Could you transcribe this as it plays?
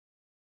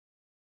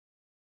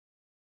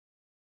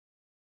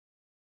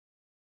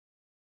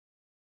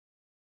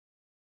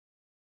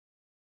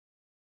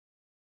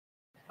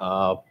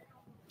Uh,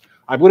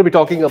 I'm going to be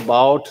talking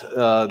about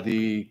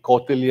the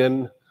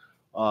Kautilyan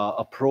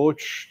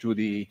approach to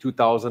the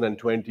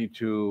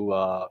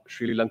 2022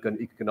 Sri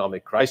Lankan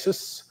economic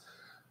crisis.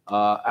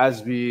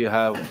 As we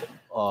have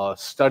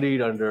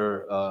studied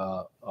under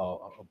a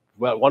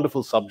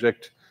wonderful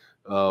subject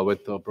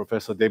with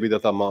Professor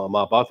Debidatta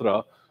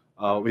Mahapatra,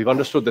 we've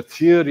understood the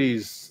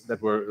theories that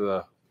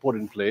were put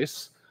in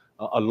place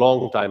a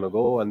long time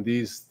ago, and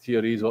these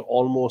theories were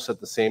almost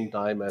at the same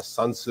time as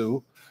Sun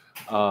Tzu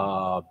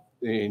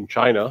in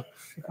China.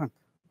 Shrikant,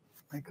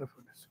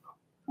 microphone is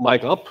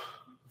Mic up.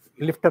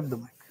 Lift up the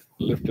mic.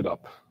 Lift it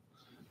up.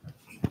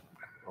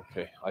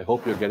 Okay, I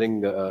hope you're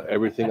getting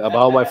everything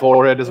above my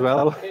forehead as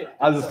well.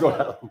 I'll just go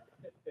down.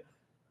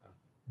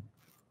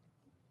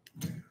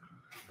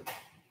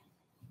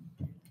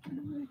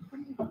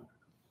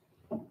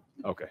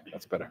 Okay,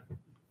 that's better.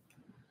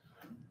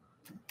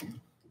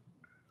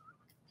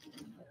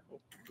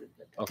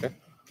 Okay,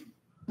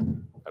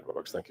 that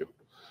works. Thank you.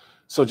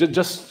 So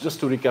just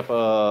to recap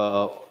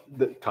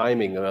the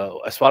timing,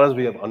 as far as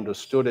we have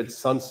understood it,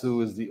 Sun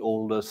Tzu is the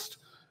oldest,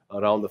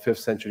 around the 5th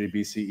century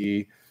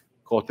BCE.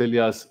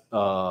 Kautilya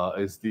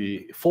is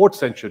the 4th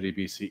century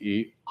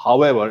BCE.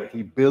 However,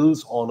 he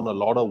builds on a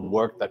lot of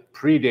work that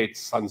predates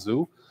Sun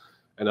Tzu,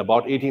 and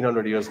about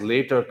 1800 years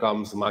later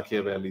comes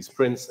Machiavelli's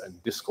Prince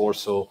and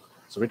Discorso.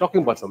 So we're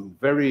talking about some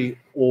very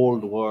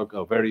old work,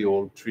 a very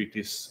old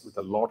treatise with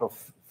a lot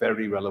of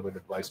very relevant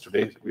advice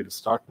today. We'll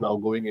start now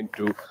going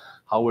into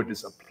how it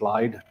is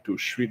applied to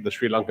the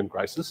Sri Lankan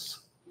crisis.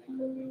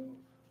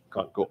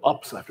 Can't go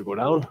up, so I have to go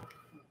down.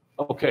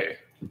 Okay.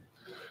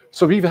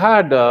 So we've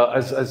had,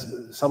 as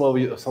some of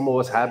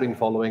us have been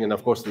following, and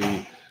of course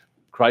the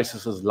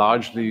crisis is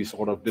largely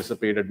sort of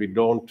dissipated. We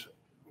don't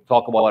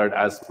talk about it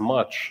as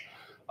much.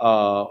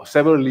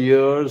 Several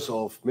years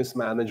of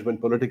mismanagement,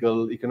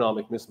 political,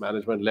 economic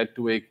mismanagement led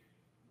to a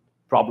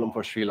problem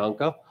for Sri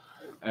Lanka.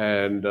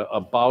 And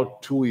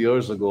about 2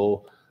 years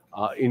ago,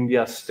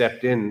 India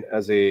stepped in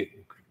as a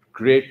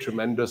great,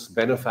 tremendous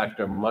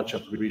benefactor, much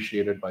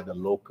appreciated by the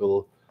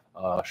local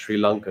Sri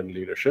Lankan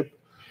leadership.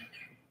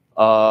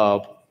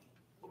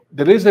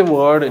 There is a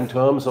word in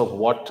terms of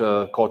what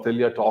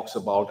Kautilya talks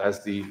about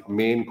as the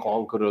main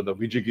conqueror, the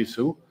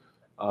Vijigisu.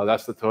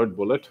 That's the third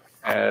bullet.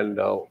 And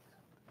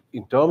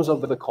in terms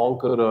of the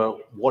conqueror,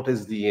 what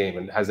is the aim?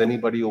 And has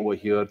anybody over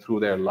here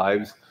through their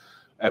lives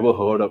ever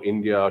heard of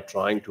India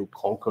trying to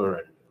conquer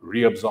and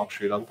reabsorb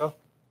Sri Lanka?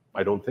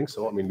 I don't think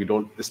so. I mean,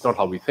 it's not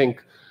how we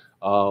think.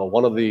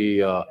 One of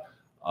the,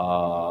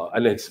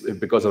 and it's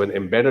because of an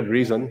embedded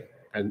reason.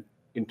 And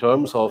in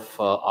terms of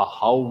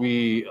how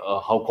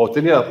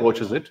Kautilya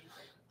approaches it,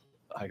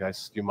 hi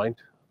guys, do you mind?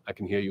 I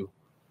can hear you.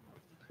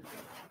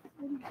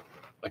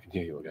 I can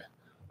hear you,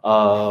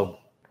 okay.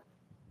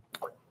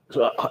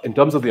 So in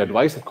terms of the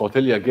advice that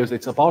Kautilya gives,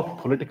 it's about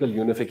political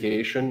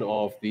unification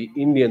of the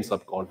Indian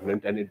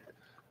subcontinent,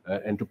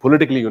 and to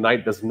politically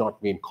unite does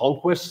not mean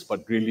conquest,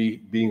 but really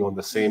being on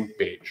the same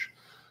page.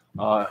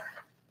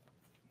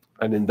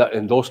 And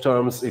in those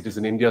terms, it is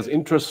in India's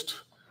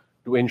interest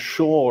to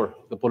ensure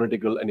the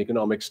political and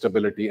economic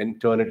stability and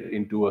turn it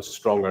into a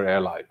stronger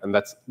ally. And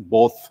that's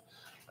both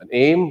an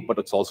aim, but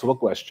it's also a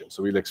question.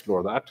 So we'll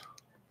explore that.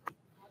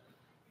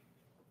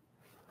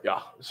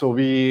 Yeah, so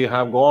we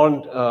have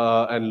gone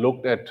and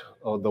looked at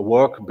the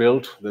work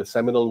built, the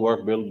seminal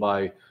work built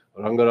by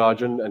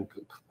Rangarajan, and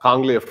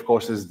Kangle, of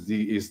course, is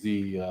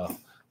the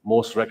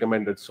most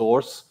recommended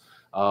source.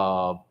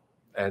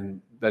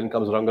 And then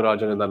comes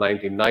Rangarajan in the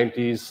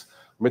 1990s.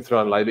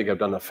 Mitra and Leibig have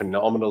done a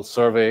phenomenal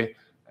survey.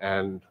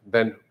 And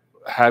then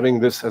having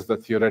this as the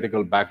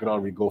theoretical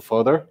background, we go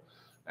further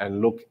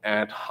and look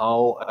at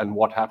how and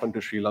what happened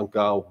to Sri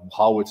Lanka,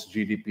 how its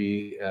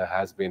GDP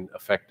has been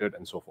affected,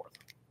 and so forth.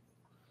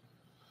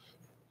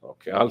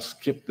 Okay, I'll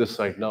skip this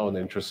right now in the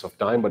interest of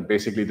time, but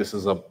basically this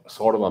is a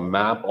sort of a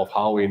map of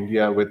how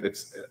India, with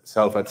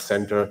itself at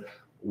center,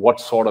 what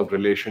sort of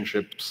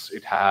relationships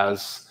it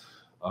has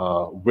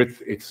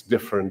with its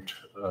different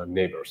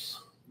neighbors.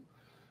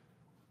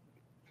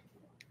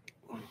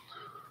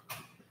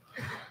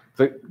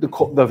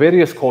 The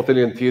various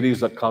Kautilyan theories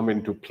that come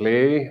into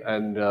play,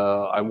 and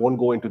I won't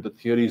go into the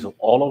theories of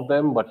all of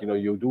them, but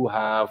you do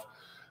have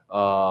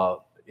a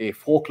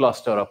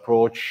 4-cluster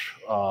approach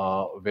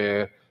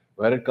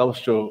where it comes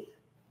to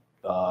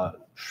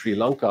Sri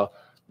Lanka,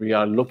 we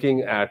are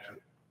looking at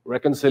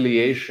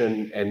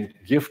reconciliation and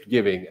gift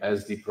giving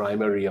as the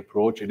primary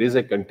approach. It is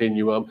a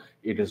continuum.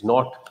 It is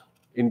not,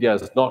 India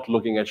is not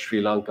looking at Sri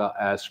Lanka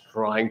as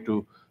trying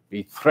to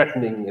be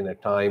threatening in a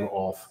time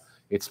of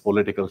its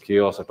political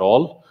chaos at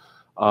all.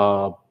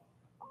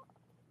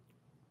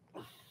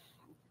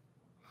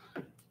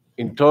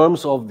 In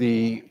terms of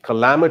the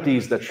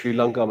calamities that Sri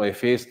Lanka may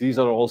face, these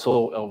are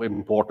also of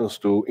importance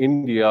to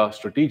India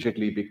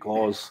strategically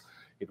because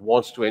it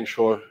wants to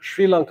ensure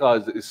Sri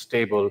Lanka is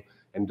stable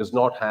and does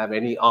not have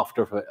any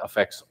after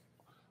effects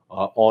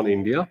on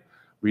India.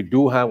 We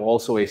do have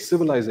also a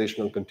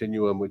civilizational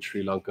continuum with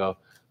Sri Lanka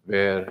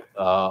where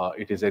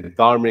it is a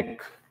dharmic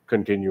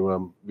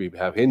continuum. We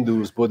have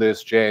Hindus,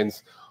 Buddhists,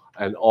 Jains,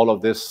 And all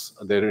of this,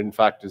 there in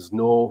fact is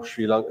no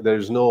Sri Lanka, there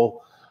is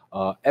no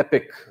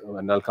epic,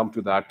 and I'll come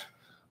to that.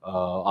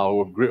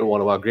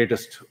 One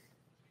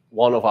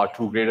of our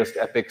two greatest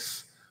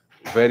epics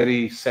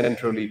very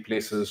centrally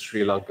places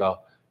Sri Lanka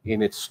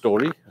in its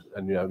story.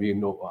 And we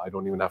know, I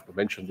don't even have to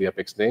mention the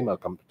epic's name, I'll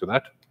come to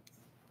that.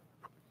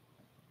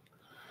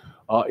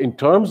 In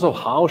terms of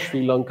how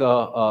Sri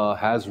Lanka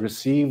has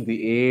received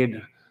the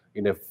aid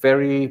in a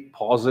very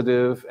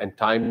positive and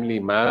timely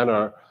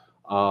manner,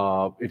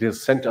 it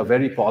has sent a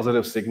very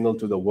positive signal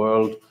to the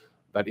world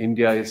that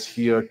India is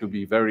here to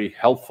be very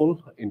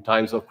helpful in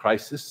times of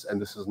crisis. And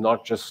this is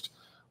not just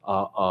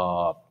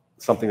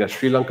something that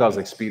Sri Lanka has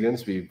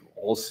experienced. We've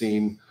all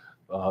seen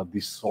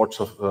these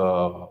sorts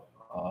of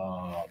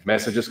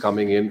messages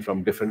coming in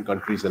from different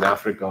countries in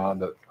Africa,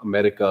 the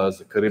Americas,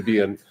 the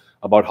Caribbean,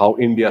 about how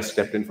India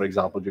stepped in, for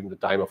example, during the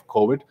time of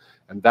COVID.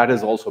 And that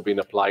has also been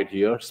applied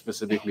here,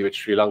 specifically with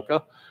Sri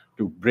Lanka,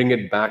 to bring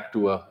it back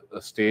to a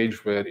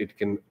stage where it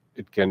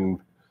can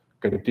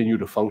continue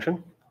to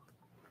function.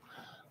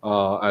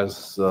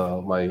 As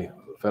my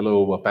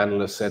fellow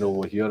panelists said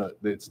over here,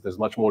 there's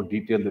much more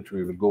detail that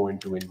we will go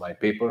into in my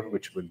paper,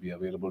 which will be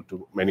available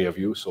to many of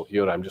you. So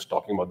here I'm just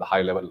talking about the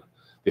high level,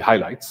 the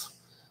highlights.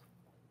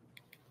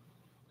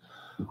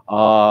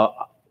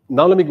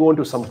 Now let me go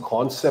into some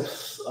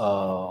concepts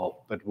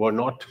that were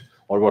not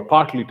or were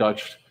partly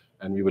touched,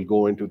 and we will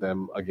go into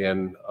them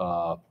again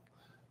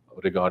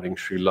regarding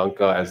Sri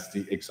Lanka as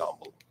the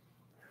example.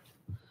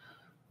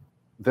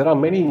 There are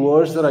many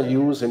words that are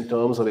used in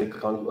terms of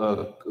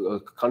a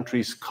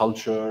country's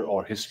culture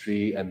or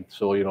history, and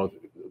so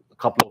a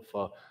couple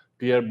of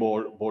Pierre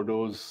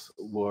Bourdieu's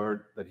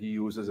word that he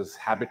uses is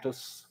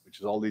habitus, which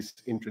is all these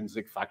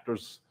intrinsic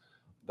factors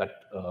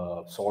that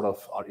sort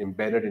of are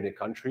embedded in a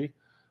country.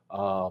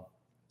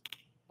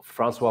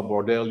 Francois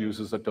Bourdelle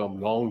uses the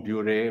term longue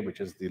durée, which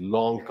is the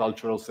long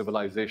cultural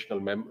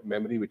civilizational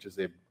memory, which is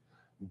a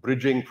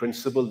bridging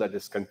principle that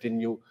is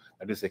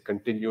a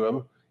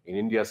continuum. In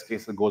India's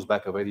case, it goes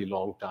back a very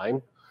long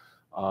time.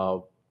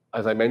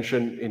 As I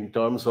mentioned, in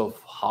terms of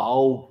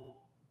how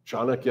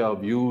Chanakya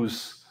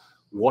views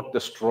what the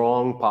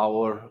strong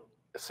power,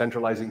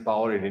 centralizing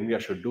power in India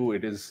should do,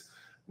 it is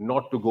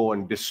not to go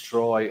and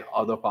destroy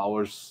other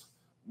powers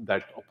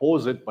that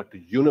oppose it, but to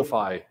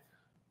unify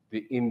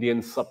the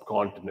Indian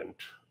subcontinent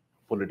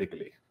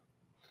politically.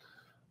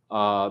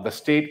 The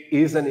state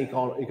is an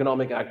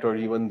economic actor,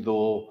 even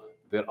though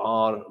there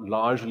are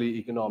largely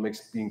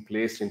economics being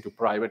placed into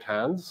private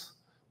hands,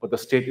 but the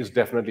state is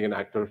definitely an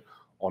actor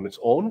on its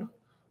own.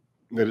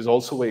 There is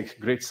also a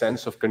great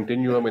sense of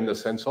continuum in the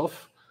sense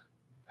of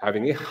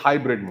having a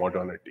hybrid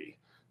modernity.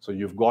 So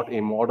you've got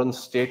a modern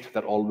state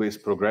that always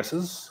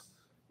progresses.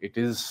 It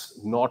is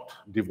not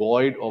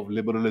devoid of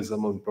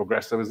liberalism and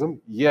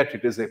progressivism, yet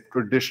it is a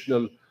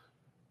traditional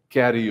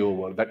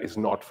carryover that is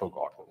not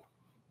forgotten.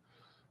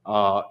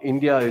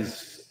 India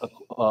is,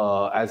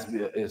 as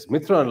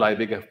Mitra and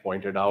Leibig have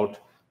pointed out,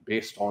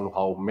 based on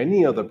how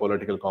many other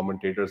political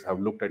commentators have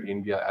looked at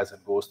India as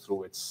it goes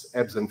through its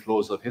ebbs and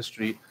flows of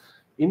history,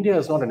 India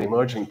is not an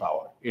emerging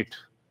power. It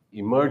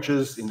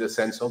emerges in the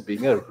sense of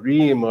being a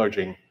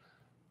re-emerging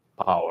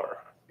power.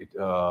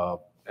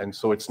 And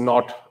so it's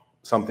not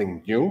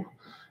something new.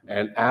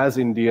 And as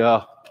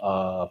India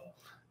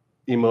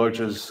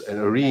emerges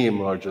and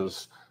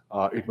re-emerges,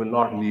 it will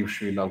not leave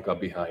Sri Lanka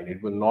behind.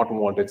 It will not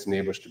want its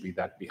neighbors to be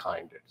that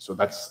behind it. So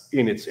that's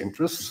in its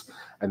interests,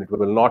 and it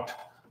will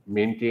not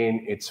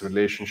maintain its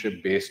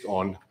relationship based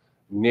on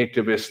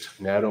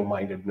nativist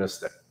narrow-mindedness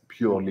that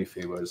purely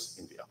favors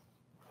India.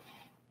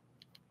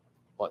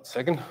 1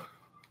 second.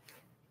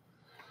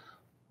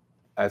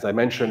 As I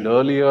mentioned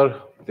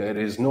earlier, there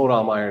is no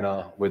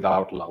Ramayana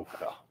without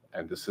Lanka,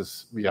 and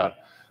we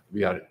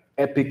are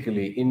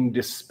epically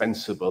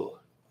indispensable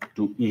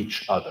to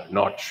each other,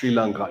 not Sri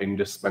Lanka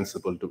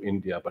indispensable to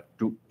India, but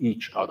to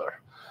each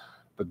other.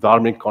 The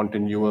dharmic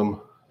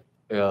continuum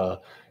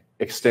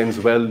extends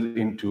well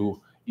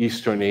into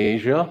Eastern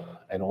Asia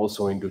and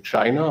also into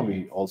China.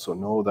 We also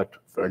know that,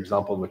 for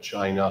example, with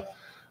China,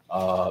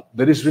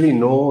 there is really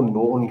no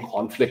known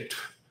conflict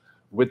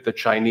with the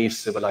Chinese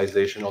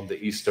civilization on the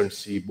Eastern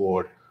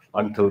seaboard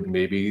until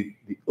maybe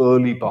the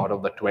early part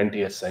of the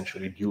 20th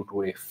century due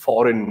to a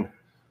foreign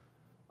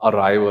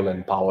arrival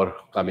and power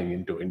coming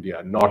into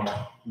India,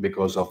 not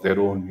because of their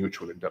own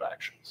mutual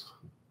interactions.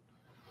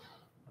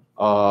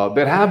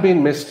 There have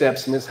been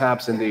mishaps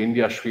in the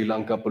India-Sri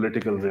Lanka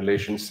political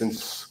relations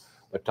since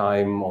the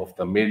time of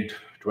the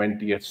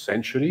mid-20th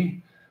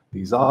century.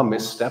 These are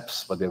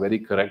missteps, but they're very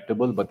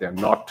correctable, but they're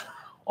not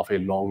of a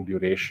long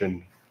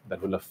duration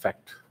that will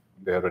affect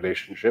their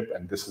relationship.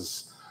 And this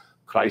is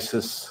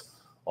crisis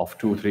of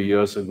 2-3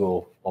 years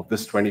ago of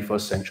this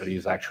 21st century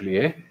is actually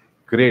a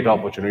great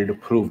opportunity to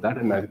prove that,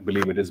 and I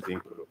believe it is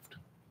being proved.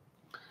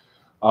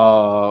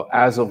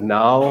 As of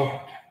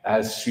now,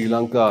 as Sri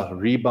Lanka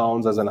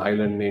rebounds as an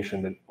island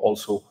nation, it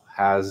also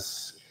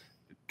has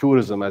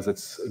tourism as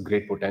its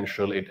great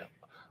potential.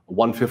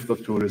 1/5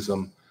 of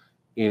tourism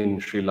in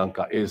Sri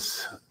Lanka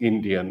is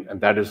Indian, and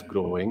that is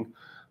growing.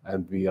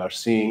 and we are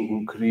seeing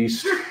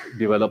increased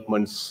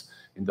developments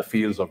in the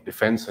fields of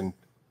defense and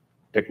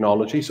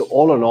technology. So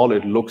all in all,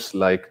 it looks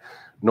like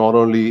not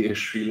only is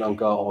Sri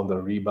Lanka on the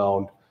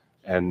rebound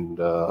and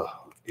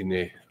in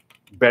a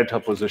better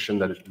position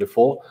than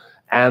before,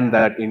 and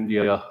that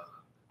India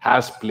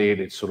has played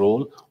its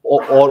role,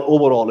 or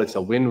overall it's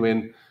a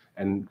win-win.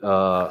 And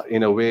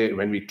in a way,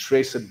 when we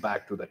trace it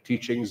back to the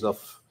teachings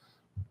of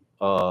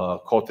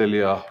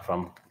Kautilya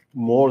from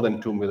more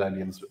than 2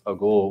 millennia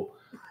ago,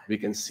 we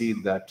can see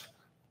that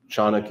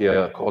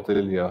Chanakya,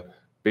 Kautilya,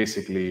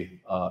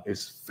 basically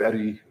is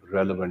very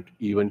relevant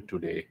even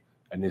today,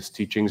 and his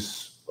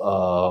teachings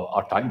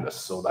are timeless.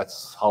 So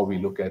that's how we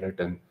look at it,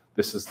 and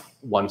this is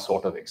one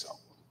sort of example.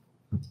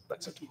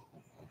 That's it.